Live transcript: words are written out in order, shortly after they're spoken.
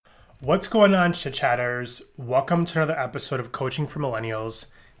What's going on, Chit Chatters? Welcome to another episode of Coaching for Millennials.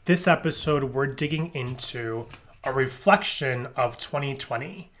 This episode, we're digging into a reflection of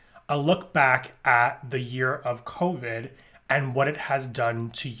 2020, a look back at the year of COVID and what it has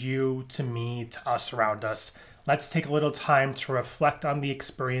done to you, to me, to us around us. Let's take a little time to reflect on the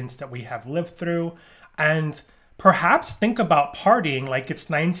experience that we have lived through and perhaps think about partying like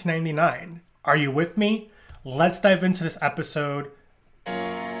it's 1999. Are you with me? Let's dive into this episode.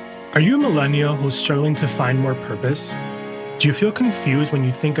 Are you a millennial who's struggling to find more purpose? Do you feel confused when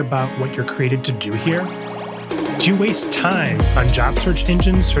you think about what you're created to do here? Do you waste time on job search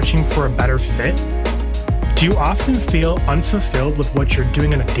engines searching for a better fit? Do you often feel unfulfilled with what you're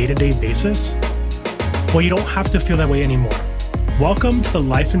doing on a day-to-day basis? Well, you don't have to feel that way anymore. Welcome to the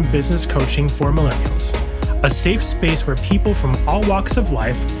Life and Business Coaching for Millennials, a safe space where people from all walks of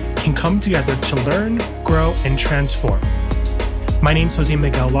life can come together to learn, grow, and transform. My name's Jose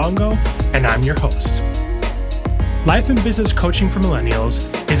Miguel Longo, and I'm your host. Life and Business Coaching for Millennials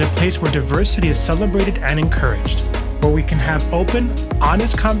is a place where diversity is celebrated and encouraged, where we can have open,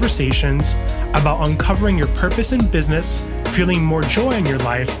 honest conversations about uncovering your purpose in business, feeling more joy in your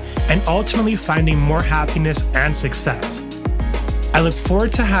life, and ultimately finding more happiness and success. I look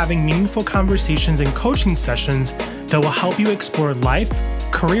forward to having meaningful conversations and coaching sessions that will help you explore life,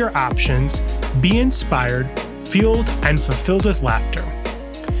 career options, be inspired, fueled, and fulfilled with laughter.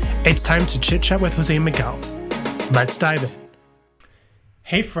 It's time to chit chat with Jose Miguel. Let's dive in.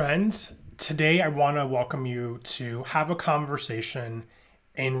 Hey friends, today I want to welcome you to have a conversation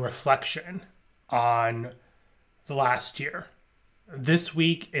in reflection on the last year. This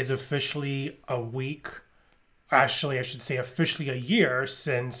week is officially a week, actually I should say officially a year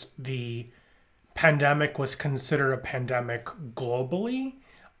since the pandemic was considered a pandemic globally.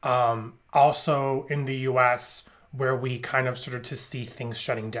 Also in the US, where we kind of started to see things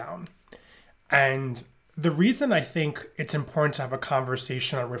shutting down. And the reason I think it's important to have a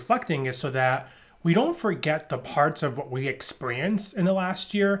conversation on reflecting is so that we don't forget the parts of what we experienced in the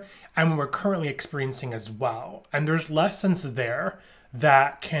last year and what we're currently experiencing as well. And there's lessons there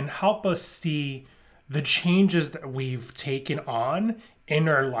that can help us see the changes that we've taken on in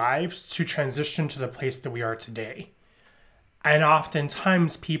our lives to transition to the place that we are today. And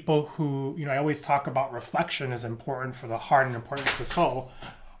oftentimes people who, I always talk about reflection is important for the heart and important for the soul.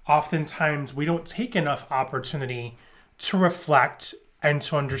 Oftentimes we don't take enough opportunity to reflect and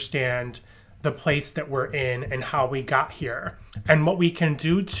to understand the place that we're in and how we got here and what we can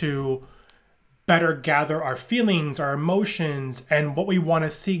do to better gather our feelings, our emotions, and what we want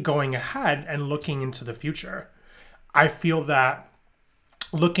to see going ahead and looking into the future. I feel that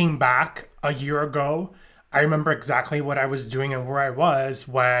looking back a year ago, I remember exactly what I was doing and where I was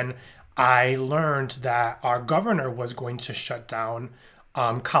when I learned that our governor was going to shut down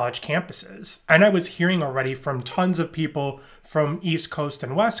college campuses. And I was hearing already from tons of people from East Coast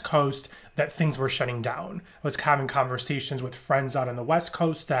and West Coast that things were shutting down. I was having conversations with friends out on the West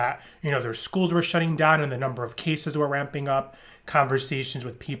Coast that, their schools were shutting down and the number of cases were ramping up. Conversations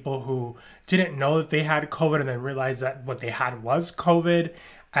with people who didn't know that they had COVID and then realized that what they had was COVID.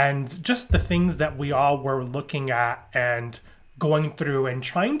 And just the things that we all were looking at and going through and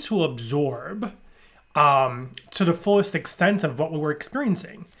trying to absorb to the fullest extent of what we were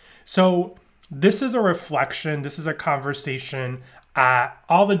experiencing. So this is a reflection, this is a conversation at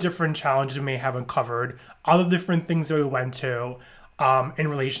all the different challenges we may have uncovered, all the different things that we went to in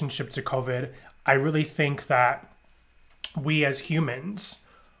relationship to COVID. I really think that we as humans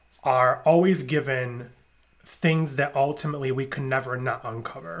are always given things that ultimately we could never not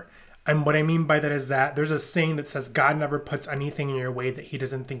uncover. And what I mean by that is that there's a saying that says God never puts anything in your way that he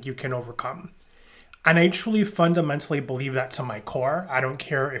doesn't think you can overcome. And I truly fundamentally believe that to my core. I don't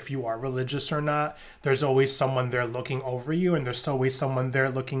care if you are religious or not. There's always someone there looking over you and there's always someone there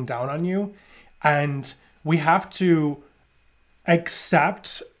looking down on you. And we have to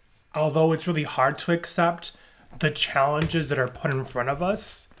accept, although it's really hard to accept, the challenges that are put in front of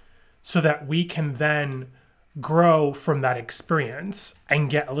us so that we can then grow from that experience and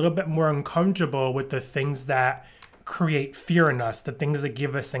get a little bit more uncomfortable with the things that create fear in us, the things that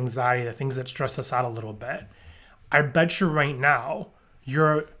give us anxiety, the things that stress us out a little bit. I bet you right now,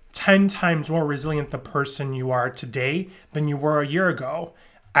 you're 10 times more resilient the person you are today than you were a year ago.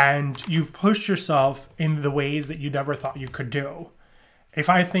 And you've pushed yourself in the ways that you never thought you could do. If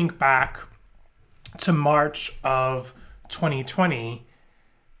I think back to March of 2020,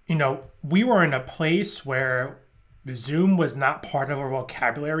 we were in a place where Zoom was not part of our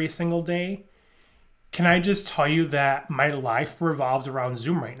vocabulary a single day. Can I just tell you that my life revolves around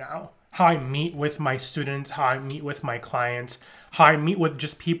Zoom right now? how I meet with my students, how I meet with my clients, how I meet with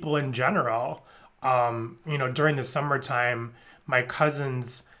just people in general. During the summertime, my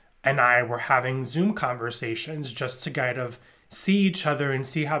cousins and I were having Zoom conversations just to kind of see each other and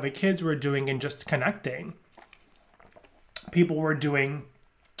see how the kids were doing and just connecting. People were doing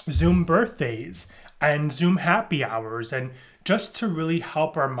Zoom birthdays and Zoom happy hours, and just to really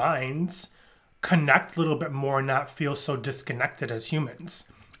help our minds connect a little bit more and not feel so disconnected as humans.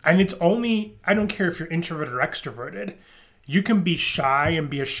 And I don't care if you're introverted or extroverted. You can be shy and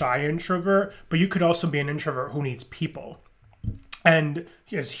be a shy introvert, but you could also be an introvert who needs people. And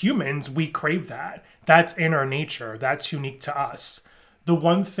as humans, we crave that. That's in our nature. That's unique to us. The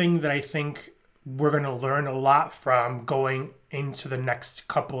one thing that I think we're going to learn a lot from going into the next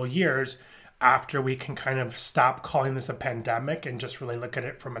couple of years, after we can kind of stop calling this a pandemic and just really look at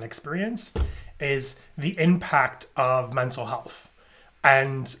it from an experience, is the impact of mental health.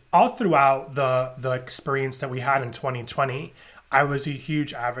 And all throughout the experience that we had in 2020, I was a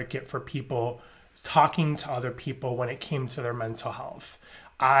huge advocate for people talking to other people when it came to their mental health.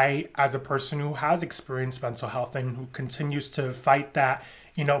 I, as a person who has experienced mental health and who continues to fight that,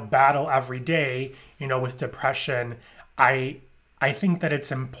 battle every day, with depression, I think that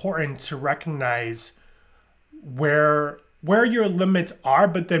it's important to recognize where your limits are,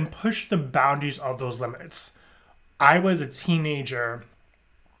 but then push the boundaries of those limits. I was a teenager,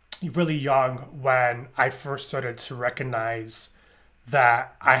 really young, when I first started to recognize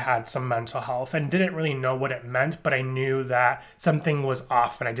that I had some mental health and didn't really know what it meant, but I knew that something was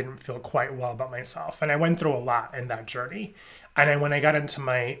off and I didn't feel quite well about myself. And I went through a lot in that journey. And then when I got into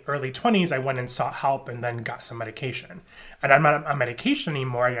my early 20s, I went and sought help and then got some medication. And I'm not on medication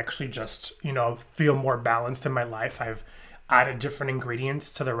anymore. I actually just, feel more balanced in my life. I've added different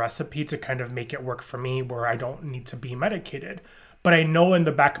ingredients to the recipe to kind of make it work for me where I don't need to be medicated. But I know in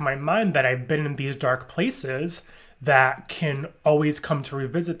the back of my mind that I've been in these dark places that can always come to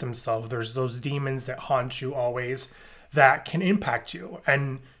revisit themselves. There's those demons that haunt you always that can impact you.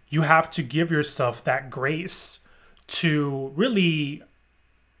 And you have to give yourself that grace to really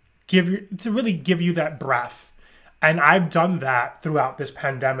give you that breath. And I've done that throughout this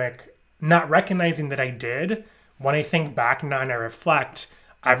pandemic, not recognizing that I did. When I think back now and I reflect,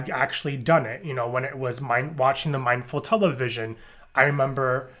 I've actually done it. When it was watching the mindful television, I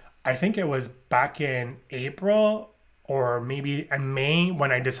remember, I think it was back in April or maybe in May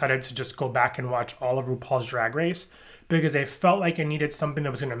when I decided to just go back and watch all of RuPaul's Drag Race, because I felt like I needed something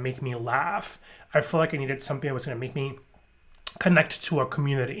that was going to make me laugh. I felt like I needed something that was going to make me connect to a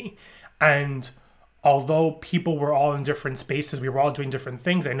community. And although people were all in different spaces, we were all doing different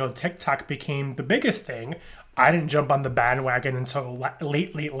things. I know TikTok became the biggest thing. I didn't jump on the bandwagon until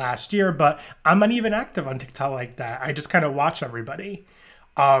late last year, but I'm not even active on TikTok like that. I just kind of watch everybody.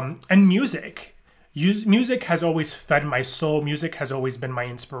 And music. Music has always fed my soul. Music has always been my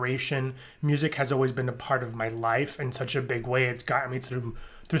inspiration. Music has always been a part of my life in such a big way. It's gotten me through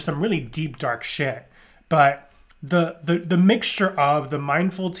some really deep, dark shit. But the mixture of the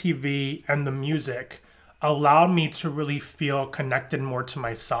mindful TV and the music allowed me to really feel connected more to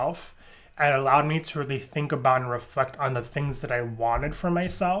myself, and allowed me to really think about and reflect on the things that I wanted for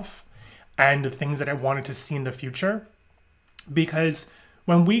myself and the things that I wanted to see in the future. Because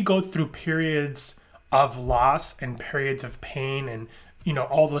when we go through periods of loss and periods of pain and,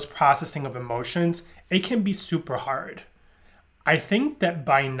 all those processing of emotions, it can be super hard. I think that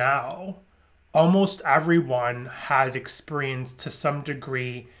by now, almost everyone has experienced to some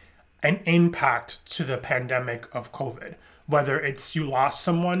degree an impact to the pandemic of COVID. Whether it's you lost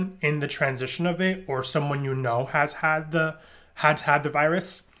someone in the transition of it, or someone has had the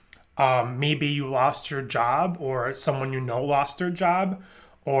virus. Maybe you lost your job, or someone lost their job,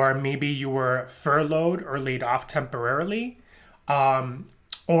 or maybe you were furloughed or laid off temporarily,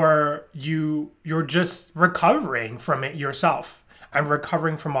 or you're just recovering from it yourself and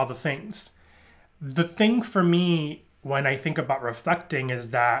recovering from all the things. The thing for me when I think about reflecting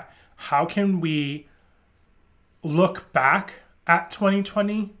is that how can we look back at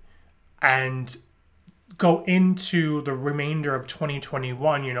 2020 and go into the remainder of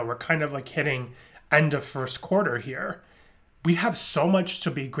 2021, we're kind of like hitting end of first quarter here. We have so much to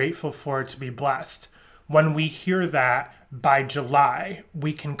be grateful for, to be blessed. When we hear that by July,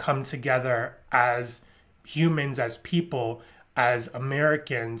 we can come together as humans, as people, as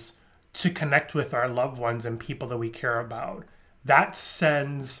Americans, to connect with our loved ones and people that we care about. That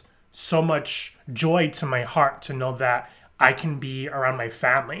sends so much joy to my heart to know that I can be around my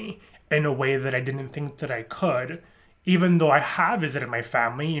family in a way that I didn't think that I could, even though I have visited my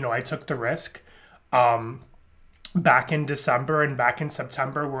family. I took the risk. back in December and back in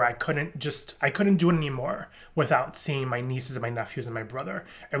September where I couldn't do it anymore without seeing my nieces and my nephews and my brother.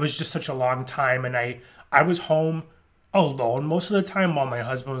 It was just such a long time, and I was home alone most of the time while my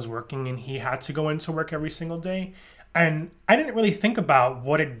husband was working and he had to go into work every single day. And I didn't really think about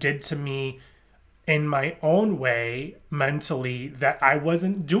what it did to me in my own way mentally, that I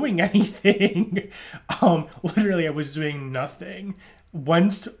wasn't doing anything. Literally I was doing nothing.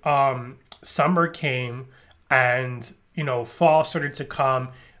 Once summer came and, fall started to come,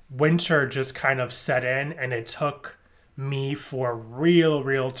 winter just kind of set in, and it took me for a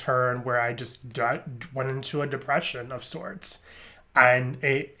real turn where I just went into a depression of sorts. And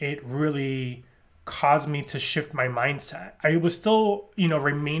it really caused me to shift my mindset. I was still,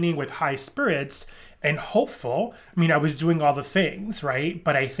 remaining with high spirits and hopeful. I mean, I was doing all the things, right?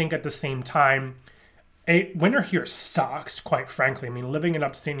 But I think at the same time, winter here sucks, quite frankly. I mean, living in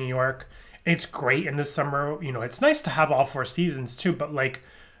upstate New York, it's great in the summer. It's nice to have all 4 seasons too, but like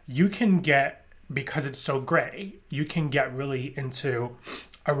you can get, because it's so gray, you can get really into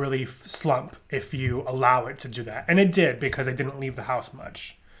a really slump if you allow it to do that. And it did, because I didn't leave the house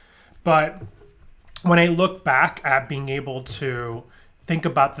much. But when I look back at being able to think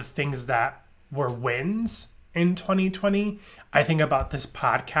about the things that were wins in 2020, I think about this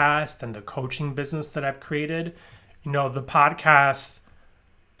podcast and the coaching business that I've created. The podcast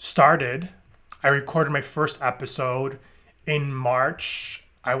started, I recorded my first episode in March.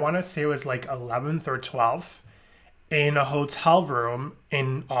 I want to say it was like 11th or 12th, in a hotel room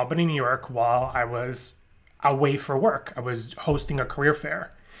in Albany, New York, while I was away for work. I was hosting a career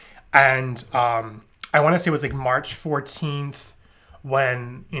fair. And I want to say it was like March 14th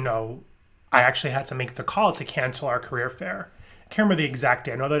when, I actually had to make the call to cancel our career fair. I can't remember the exact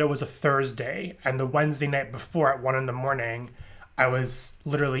day. I know that it was a Thursday, and the Wednesday night before at 1 a.m, I was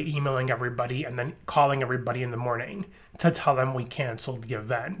literally emailing everybody and then calling everybody in the morning to tell them we canceled the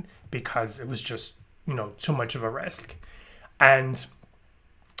event because it was just, too much of a risk. And,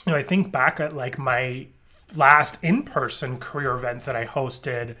 I think back at like my last in-person career event that I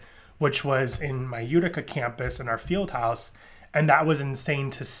hosted, which was in my Utica campus in our field house. And that was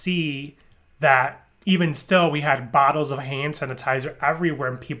insane to see that even still we had bottles of hand sanitizer everywhere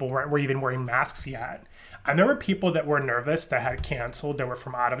and people weren't even wearing masks yet. And there were people that were nervous that had canceled, that were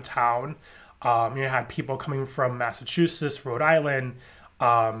from out of town. You had people coming from Massachusetts, Rhode Island,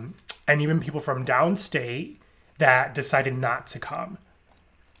 and even people from downstate that decided not to come.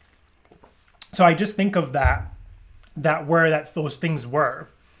 So I just think of that where those things were.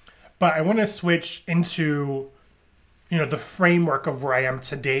 But I want to switch into, the framework of where I am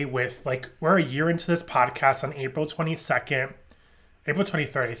today with, like, we're a year into this podcast on April 22nd, April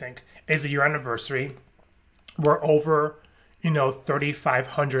 23rd, I think, is the year anniversary. We're over,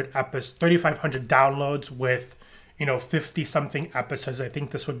 3,500 downloads with, 50 something episodes. I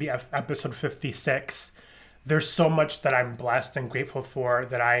think this would be episode 56. There's so much that I'm blessed and grateful for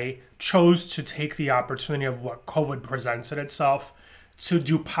that I chose to take the opportunity of what COVID presented itself to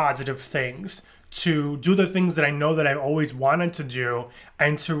do positive things, to do the things that I know that I've always wanted to do,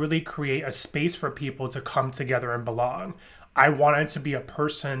 and to really create a space for people to come together and belong. I wanted to be a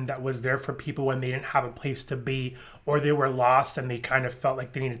person that was there for people when they didn't have a place to be, or they were lost and they kind of felt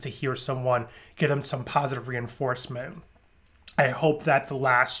like they needed to hear someone give them some positive reinforcement. I hope that the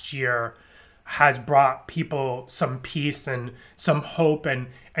last year has brought people some peace and some hope and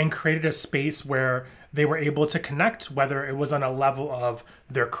created a space where they were able to connect, whether it was on a level of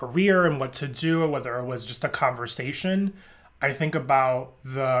their career and what to do, or whether it was just a conversation. I think about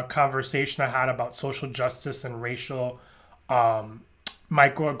the conversation I had about social justice and racial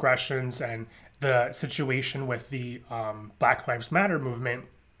microaggressions and the situation with the Black Lives Matter movement,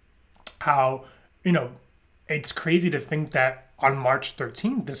 how, it's crazy to think that on March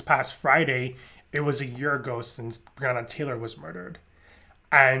 13th, this past Friday, it was a year ago since Breonna Taylor was murdered.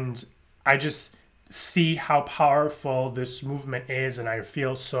 And I just see how powerful this movement is, and I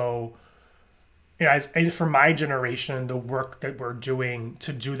feel so, as for my generation, the work that we're doing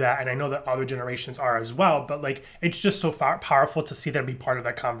to do that, and I know that other generations are as well, but like it's just so powerful to see them be part of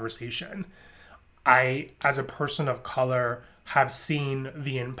that conversation. I, as a person of color, have seen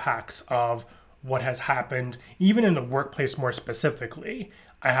the impacts of what has happened, even in the workplace more specifically.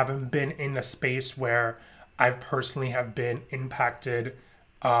 I haven't been in a space where I've personally have been impacted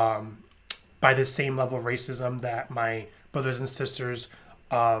by the same level of racism that my brothers and sisters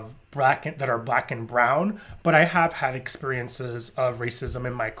that are black and brown, but I have had experiences of racism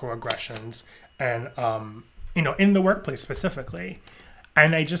and microaggressions, and in the workplace specifically.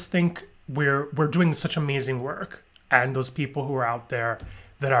 And I just think we're doing such amazing work, and those people who are out there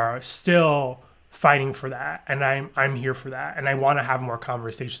that are still fighting for that, and I'm here for that, and I want to have more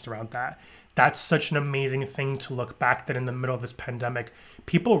conversations around that. That's such an amazing thing to look back that in the middle of this pandemic,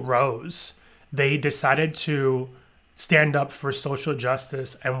 people rose. They decided to stand up for social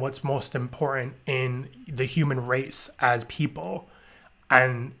justice and what's most important in the human race as people.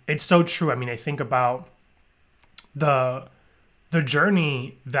 And it's so true. I mean, I think about the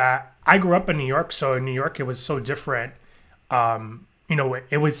journey that I grew up in New York. So in New York, it was so different.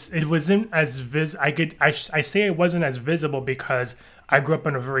 It wasn't as I say it wasn't as visible because I grew up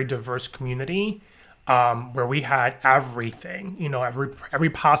in a very diverse community, where we had everything. Every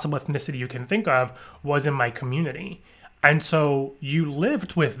possible ethnicity you can think of was in my community, and so you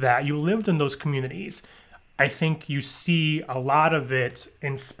lived with that. You lived in those communities. I think you see a lot of it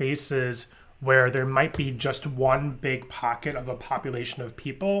in spaces where there might be just one big pocket of a population of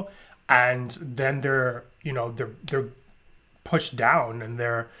people, and then they're pushed down, and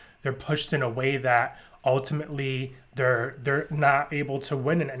they're pushed in a way that ultimately they're not able to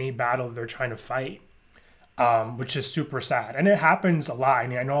win in any battle they're trying to fight, which is super sad. And it happens a lot. I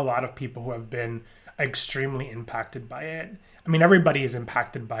mean, I know a lot of people who have been extremely impacted by it. I mean, everybody is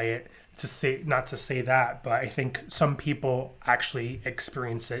impacted by it, not to say that, but I think some people actually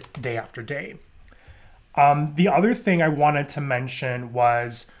experience it day after day. The other thing I wanted to mention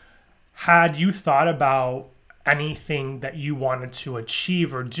was, had you thought about anything that you wanted to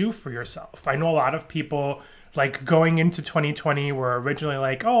achieve or do for yourself? I know a lot of people, like, going into 2020 were originally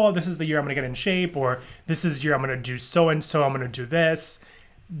like, oh, this is the year I'm going to get in shape, or this is the year I'm going to do so-and-so, I'm going to do this.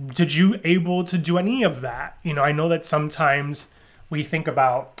 Did you able to do any of that? I know that sometimes we think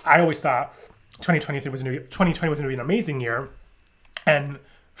about, I always thought 2020 was going to be an amazing year. And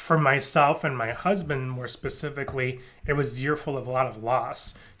for myself and my husband, more specifically, it was a year full of a lot of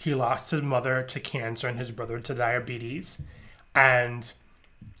loss. He lost his mother to cancer and his brother to diabetes. And,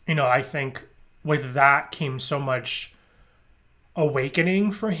 I think with that came so much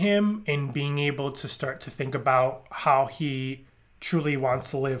awakening for him in being able to start to think about how he truly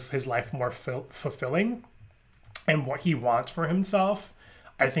wants to live his life more fulfilling and what he wants for himself.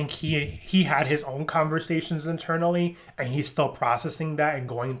 I think he had his own conversations internally, and he's still processing that and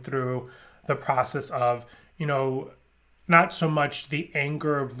going through the process of, not so much the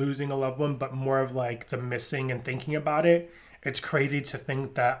anger of losing a loved one, but more of like the missing and thinking about it. It's crazy to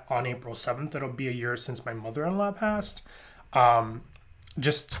think that on April 7th, it'll be a year since my mother-in-law passed.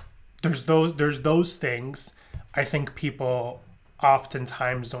 There's those things I think people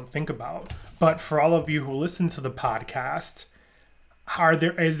oftentimes don't think about. But for all of you who listen to the podcast,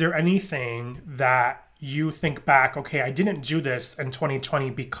 is there anything that you think back, okay, I didn't do this in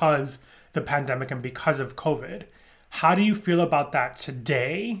 2020 because the pandemic and because of COVID? How do you feel about that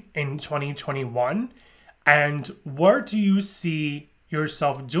today in 2021? And what do you see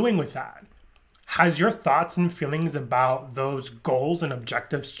yourself doing with that? Has your thoughts and feelings about those goals and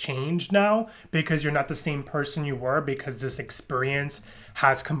objectives changed now because you're not the same person you were, because this experience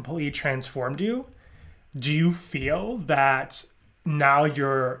has completely transformed you? Do you feel that now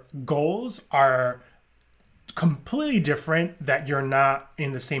your goals are completely different, that you're not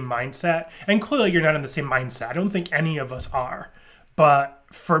in the same mindset? And clearly you're not in the same mindset. I don't think any of us are. But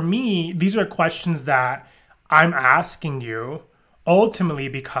for me, these are questions that I'm asking you ultimately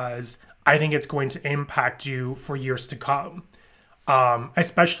because I think it's going to impact you for years to come,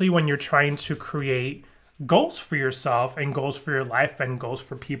 especially when you're trying to create goals for yourself and goals for your life and goals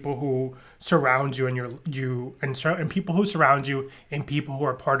for people who surround you and people who surround you and people who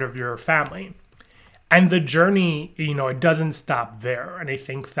are part of your family. And the journey, it doesn't stop there. And I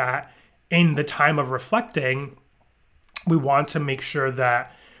think that in the time of reflecting, we want to make sure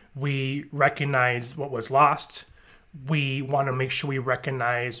that we recognize what was lost. We want to make sure we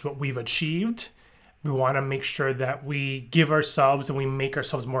recognize what we've achieved. We want to make sure that we give ourselves and we make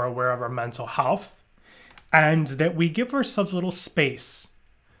ourselves more aware of our mental health, and that we give ourselves a little space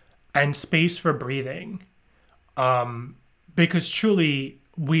and space for breathing. Because truly,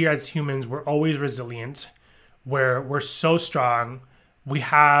 we as humans, we're always resilient. We're so strong. We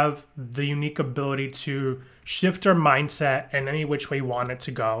have the unique ability to shift our mindset in any which way we want it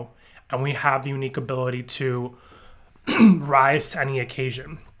to go. And we have the unique ability to rise to any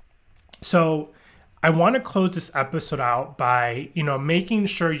occasion. So I want to close this episode out by, making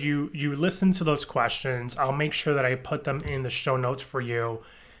sure you listen to those questions. I'll make sure that I put them in the show notes for you.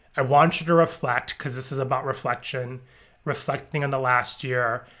 I want you to reflect, because this is about reflecting on the last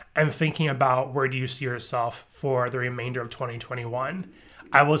year and thinking about where do you see yourself for the remainder of 2021.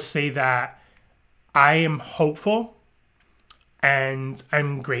 I will say that I am hopeful and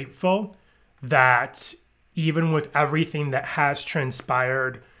I'm grateful that even with everything that has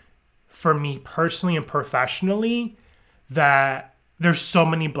transpired for me personally and professionally that there's so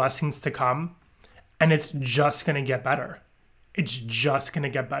many blessings to come, and it's just going to get better. It's just going to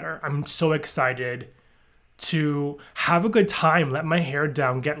get better. I'm so excited to have a good time, let my hair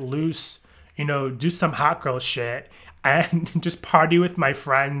down, get loose, do some hot girl shit, and just party with my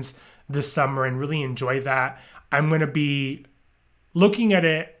friends this summer and really enjoy that. I'm going to be looking at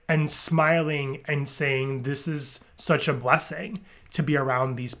it and smiling and saying, this is such a blessing to be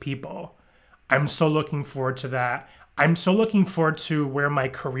around these people. I'm so looking forward to that. I'm so looking forward to where my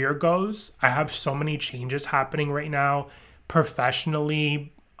career goes. I have so many changes happening right now,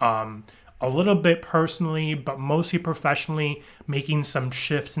 professionally, a little bit personally, but mostly professionally, making some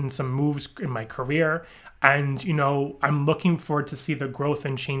shifts and some moves in my career. And, I'm looking forward to see the growth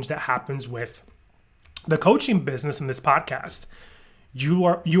and change that happens with the coaching business in this podcast. You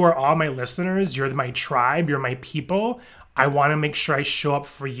are all my listeners. You're my tribe. You're my people. I want to make sure I show up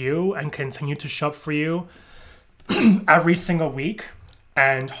for you and continue to show up for you every single week,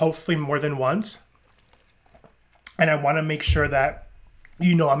 and hopefully more than once. And I want to make sure that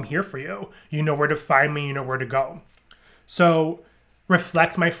I'm here for you. You know where to find me. You know where to go. So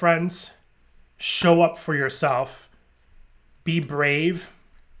reflect, my friends. Show up for yourself. Be brave.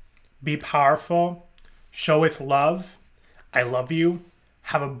 Be powerful. Show with love. I love you.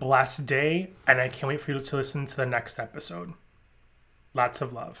 Have a blessed day. And I can't wait for you to listen to the next episode. Lots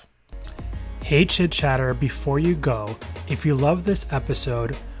of love. Hey, Chit Chatter, before you go, if you love this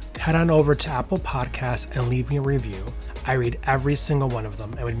episode, head on over to Apple Podcasts and leave me a review. I read every single one of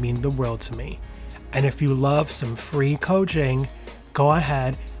them. It would mean the world to me. And if you love some free coaching, go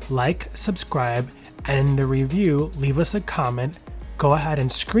ahead, subscribe, and in the review, leave us a comment. Go ahead and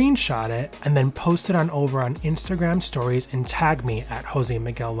screenshot it and then post it over on Instagram stories and tag me at Jose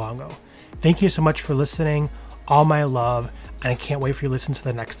Miguel Longo. Thank you so much for listening. All my love, and I can't wait for you to listen to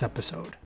the next episode.